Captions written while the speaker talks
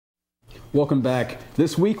Welcome back.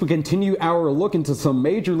 This week we continue our look into some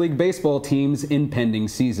Major League Baseball teams in pending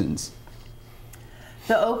seasons.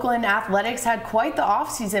 The Oakland Athletics had quite the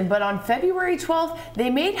offseason, but on February 12th, they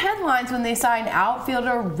made headlines when they signed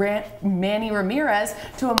outfielder Manny Ramirez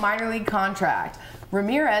to a minor league contract.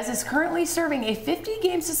 Ramirez is currently serving a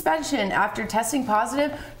 50-game suspension after testing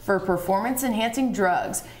positive for performance-enhancing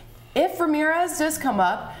drugs. If Ramirez does come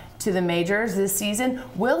up to the majors this season,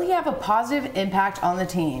 will he have a positive impact on the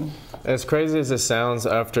team? As crazy as this sounds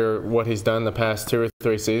after what he's done the past 2 or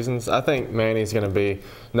 3 seasons, I think Manny's going to be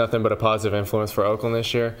nothing but a positive influence for Oakland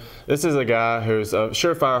this year. This is a guy who's a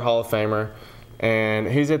surefire Hall of Famer, and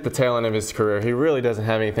he's at the tail end of his career. He really doesn't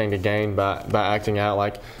have anything to gain by acting out.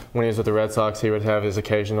 Like when he was with the Red Sox, he would have his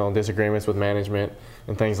occasional disagreements with management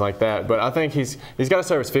and things like that. But I think he's got to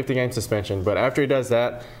serve his 50-game suspension. But after he does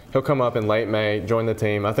that, he'll come up in late May, join the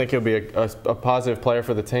team. I think he'll be a positive player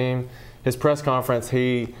for the team. His press conference,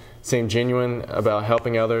 he seemed genuine about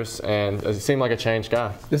helping others, and he seemed like a changed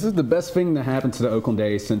guy. This is the best thing that happened to the Oakland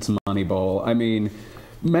A's since Moneyball. I mean,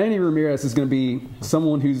 Manny Ramirez is going to be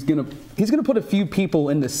someone who's going to put a few people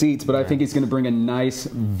in the seats, but I think he's going to bring a nice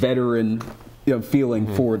veteran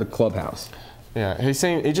feeling for the clubhouse. Yeah, he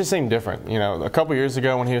just seemed different. You know, a couple years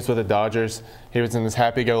ago when he was with the Dodgers, he was in this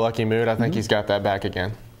happy-go-lucky mood. I think he's got that back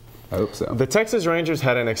again. I hope so. The Texas Rangers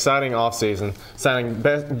had an exciting offseason, signing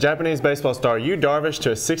Japanese baseball star Yu Darvish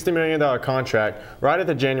to a $60 million contract right at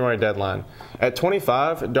the January deadline. At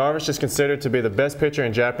 25, Darvish is considered to be the best pitcher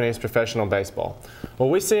in Japanese professional baseball. Will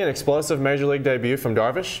we see an explosive Major League debut from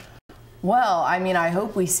Darvish? Well, I mean, I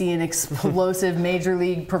hope we see an explosive major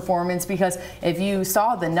league performance, because if you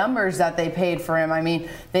saw the numbers that they paid for him, I mean,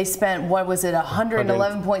 they spent, what was it,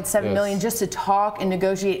 $111.7 million just to talk and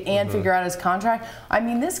negotiate and figure out his contract. I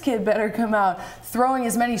mean, this kid better come out throwing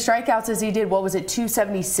as many strikeouts as he did. What was it,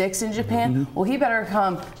 276 in Japan? Well, he better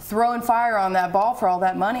come throwing fire on that ball for all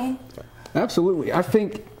that money. Absolutely. I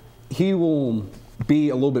think he will be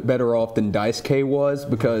a little bit better off than Daisuke was,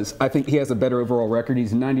 because I think he has a better overall record.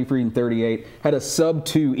 He's 93-38, had a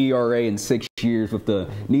sub-2 ERA in 6 years with the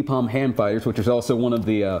Nippon Ham Fighters, which is also one of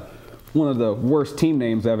the worst team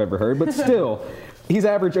names I've ever heard. But still, he's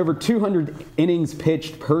averaged over 200 innings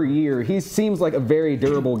pitched per year. He seems like a very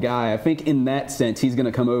durable guy. I think in that sense, he's going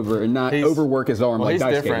to come over and not overwork his arm like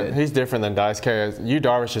Daisuke did. He's different than Daisuke. Yu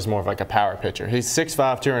Darvish is more of like a power pitcher. He's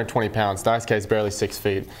 6'5", 220 pounds. Daisuke is barely 6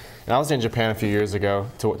 feet. And I was in Japan a few years ago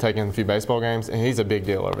taking a few baseball games, and he's a big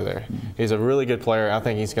deal over there. He's a really good player. I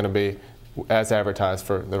think he's going to be as advertised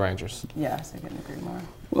for the Rangers. Yes, I couldn't agree more.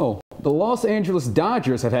 Well, the Los Angeles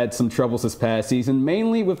Dodgers have had some troubles this past season,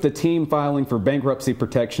 mainly with the team filing for bankruptcy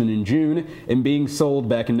protection in June and being sold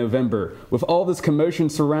back in November. With all this commotion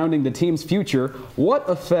surrounding the team's future, what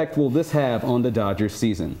effect will this have on the Dodgers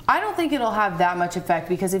season? I don't think it'll have that much effect,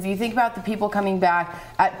 because if you think about the people coming back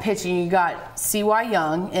at pitching, you got C.Y.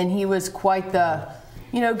 Young, and he was quite the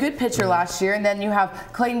good pitcher last year. And then you have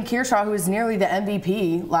Clayton Kershaw, who was nearly the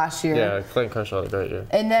MVP last year. Yeah, Clayton Kershaw had a great year.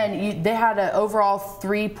 And then they had an overall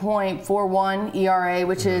 3.41 ERA,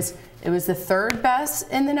 which is, it was the 3rd best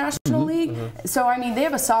in the National League. So, I mean, they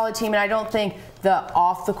have a solid team, and I don't think the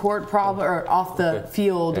off-the-court problem or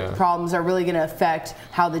off-the-field problems are really going to affect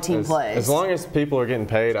how the team plays. As long as people are getting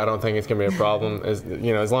paid, I don't think it's going to be a problem. As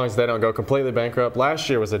long as they don't go completely bankrupt. Last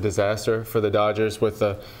year was a disaster for the Dodgers with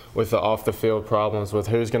the off-the-field problems, with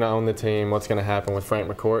who's going to own the team, what's going to happen with Frank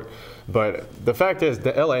McCourt. But the fact is,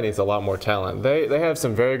 the LA needs a lot more talent. They have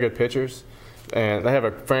some very good pitchers. And they have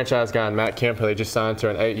a franchise guy in Matt Kemp who they just signed to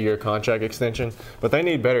an 8-year contract extension. But they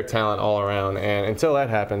need better talent all around. And until that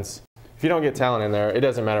happens, if you don't get talent in there, it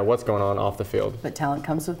doesn't matter what's going on off the field. But talent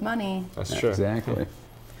comes with money. That's true. Exactly.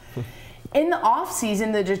 In the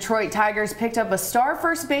offseason, the Detroit Tigers picked up a star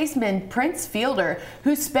first baseman, Prince Fielder,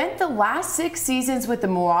 who spent the last 6 seasons with the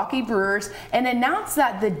Milwaukee Brewers, and announced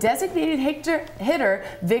that the designated hitter,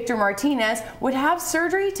 Victor Martinez, would have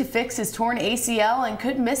surgery to fix his torn ACL and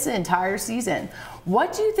could miss the entire season.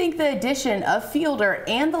 What do you think the addition of Fielder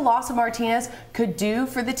and the loss of Martinez could do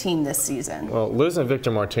for the team this season? Well, losing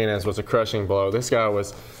Victor Martinez was a crushing blow. This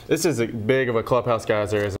is as big of a clubhouse guy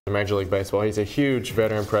as there is in Major League Baseball. He's a huge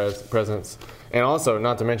veteran presence, and also,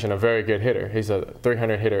 not to mention, a very good hitter. He's a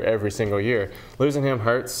 300 hitter every single year. Losing him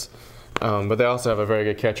hurts. But they also have a very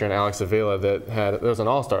good catcher in Alex Avila that was an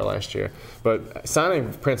all-star last year. But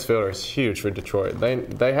signing Prince Fielder is huge for Detroit.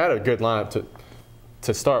 They had a good lineup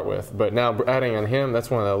to start with, but now adding on him, that's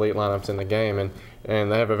one of the elite lineups in the game, and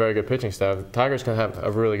they have a very good pitching staff. The Tigers can have a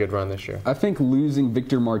really good run this year. I think losing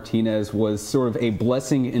Victor Martinez was sort of a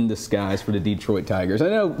blessing in disguise for the Detroit Tigers. I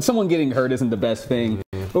know someone getting hurt isn't the best thing,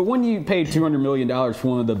 But when you pay $200 million for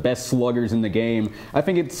one of the best sluggers in the game, I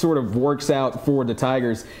think it sort of works out for the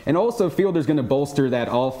Tigers. And also, Fielder's going to bolster that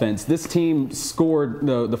offense. This team scored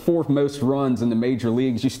the fourth most runs in the major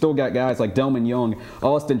leagues. You still got guys like Delman Young,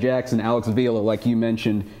 Austin Jackson, Alex Avila, like you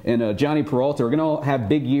mentioned, and Johnny Peralta are going to have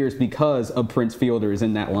big years because of Prince Fielder is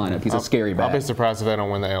in that lineup. He's a scary bat. I'll be surprised if they don't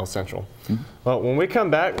win the AL Central. Well, when we come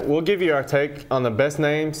back, we'll give you our take on the best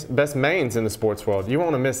names, best mains in the sports world. You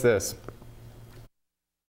won't want to miss this.